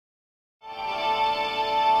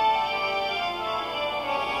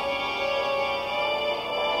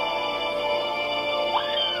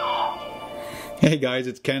Hey guys,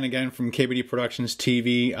 it's Ken again from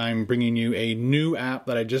KBDProductionsTV. I'm bringing you a new app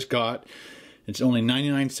that I just got. It's only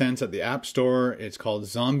 99 cents at the App Store. It's called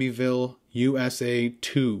Zombieville USA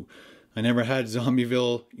 2. I never had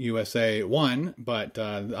Zombieville USA 1, but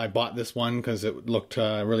I bought this one because it looked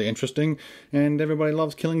really interesting, and everybody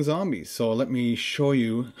loves killing zombies. So let me show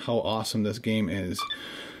you how awesome this game is.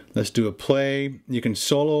 Let's do a play. You can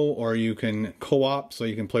solo or you can co-op, so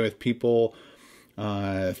you can play with people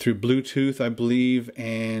through Bluetooth, I believe,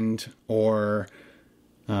 and or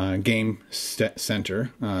Game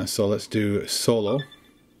Center. So let's do solo.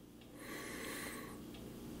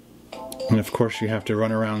 And of course you have to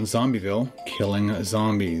run around Zombieville killing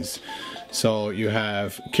zombies. So you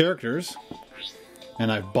have characters,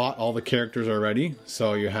 and I've bought all the characters already.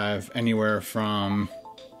 So you have anywhere from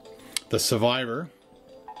the Survivor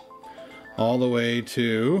all the way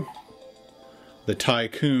to the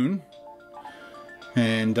Tycoon.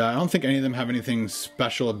 And I don't think any of them have anything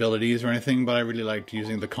special abilities or anything, but I really liked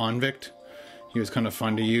using the Convict. He was kind of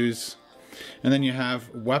fun to use. And then you have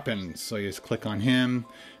weapons, so you just click on him,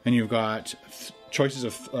 and you've got choices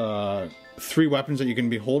of 3 weapons that you can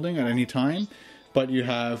be holding at any time, but you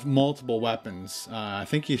have multiple weapons. I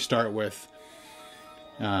think you start with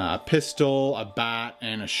a pistol, a bat,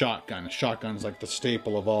 and a shotgun. A shotgun's like the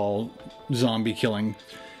staple of all zombie killing.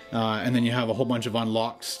 And then you have a whole bunch of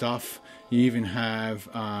unlocked stuff. You even have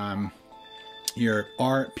your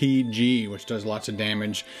RPG, which does lots of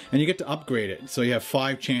damage, and you get to upgrade it. So you have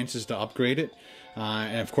 5 chances to upgrade it,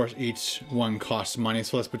 and of course each one costs money.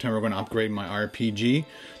 So let's pretend we're going to upgrade my RPG.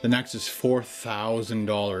 The next is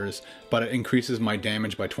 $4,000, but it increases my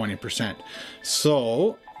damage by 20%.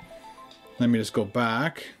 So let me just go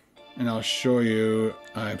back, and I'll show you.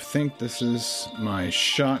 I think this is my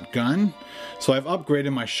shotgun. So I've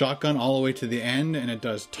upgraded my shotgun all the way to the end, and it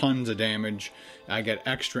does tons of damage. I get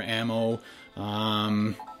extra ammo.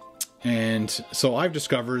 And so I've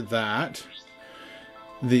discovered that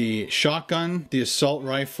the shotgun, the assault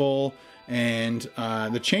rifle, and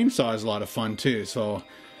the chainsaw is a lot of fun too. So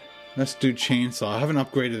let's do chainsaw. I haven't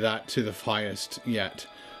upgraded that to the highest yet.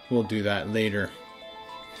 We'll do that later.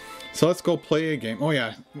 So let's go play a game. Oh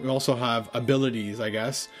yeah, we also have abilities, I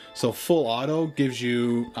guess. So full auto gives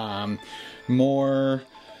you more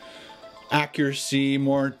accuracy,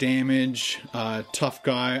 more damage, tough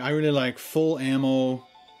guy. I really like full ammo,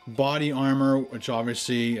 body armor, which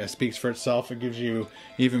obviously speaks for itself. It gives you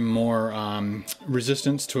even more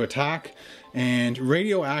resistance to attack. And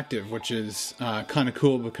radioactive, which is kind of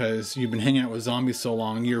cool because you've been hanging out with zombies so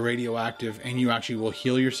long, you're radioactive and you actually will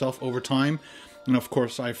heal yourself over time. And of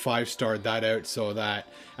course I 5-starred that out so that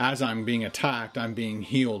as I'm being attacked, I'm being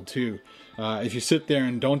healed too. If you sit there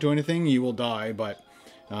and don't do anything, you will die, but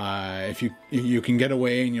if you can get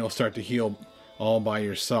away and you'll start to heal all by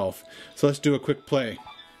yourself. So let's do a quick play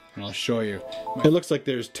and I'll show you. It looks like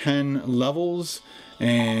there's 10 levels,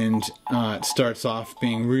 and it starts off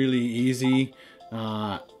being really easy.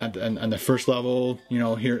 At the first level, you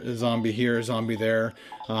know, here a zombie here, a zombie there,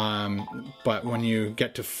 but when you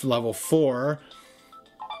get to level 4,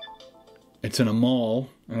 it's in a mall,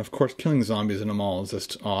 and of course killing zombies in a mall is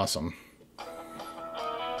just awesome.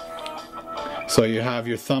 So you have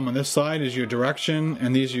your thumb on this side is your direction,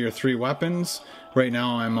 and these are your 3 weapons. Right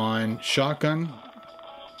now I'm on shotgun.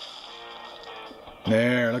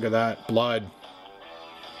 There, look at that, blood.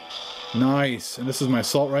 Nice. And this is my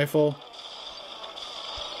assault rifle.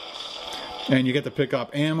 And you get to pick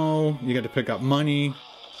up ammo, you get to pick up money.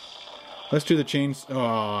 Let's do the chainsaw.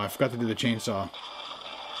 Oh, I forgot to do the chainsaw.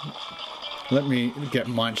 Let me get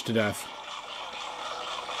munched to death.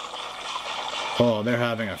 Oh, they're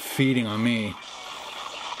having a feeding on me.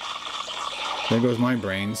 There goes my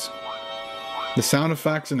brains. The sound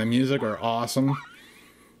effects and the music are awesome.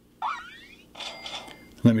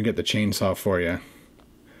 Let me get the chainsaw for you.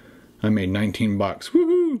 I made 19 bucks.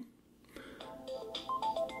 Woohoo!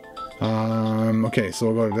 Okay,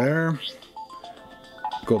 so we'll go to there.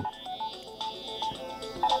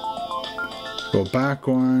 Go back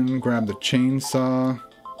one, grab the chainsaw.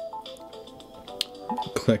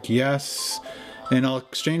 Click yes. And I'll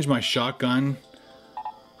exchange my shotgun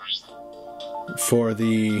for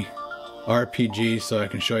the RPG so I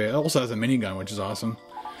can show you. It also has a minigun, which is awesome.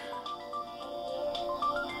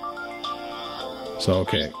 So,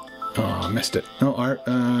 okay. Oh, I missed it. No,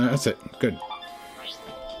 that's it. Good.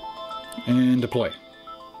 And deploy.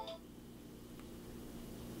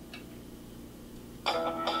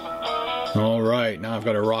 Alright, now I've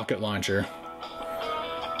got a rocket launcher.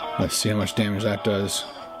 Let's see how much damage that does.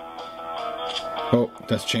 Oh,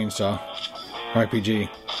 that's chainsaw. RPG.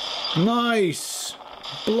 Nice!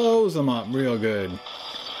 Blows them up real good.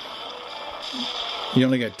 You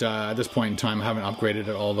only get, at this point in time, I haven't upgraded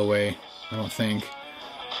it all the way, I don't think.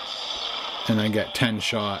 And I get 10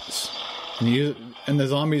 shots. And the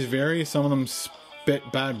zombies vary. Some of them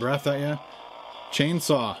spit bad breath at you.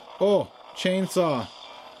 Chainsaw. Oh, chainsaw.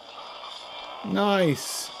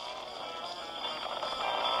 Nice.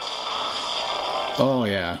 Oh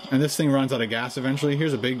yeah. And this thing runs out of gas eventually.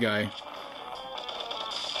 Here's a big guy.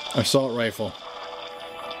 Assault rifle.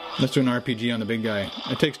 Let's do an RPG on the big guy.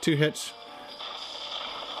 It takes 2 hits.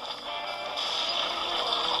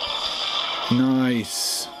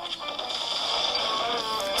 Nice.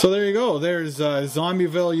 So there you go. There's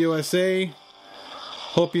Zombieville USA.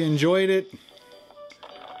 Hope you enjoyed it.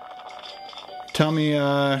 Tell me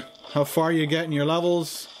how far you get in your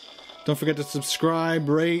levels. Don't forget to subscribe,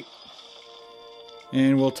 rate,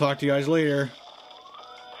 and we'll talk to you guys later.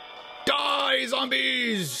 Die,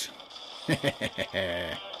 zombies!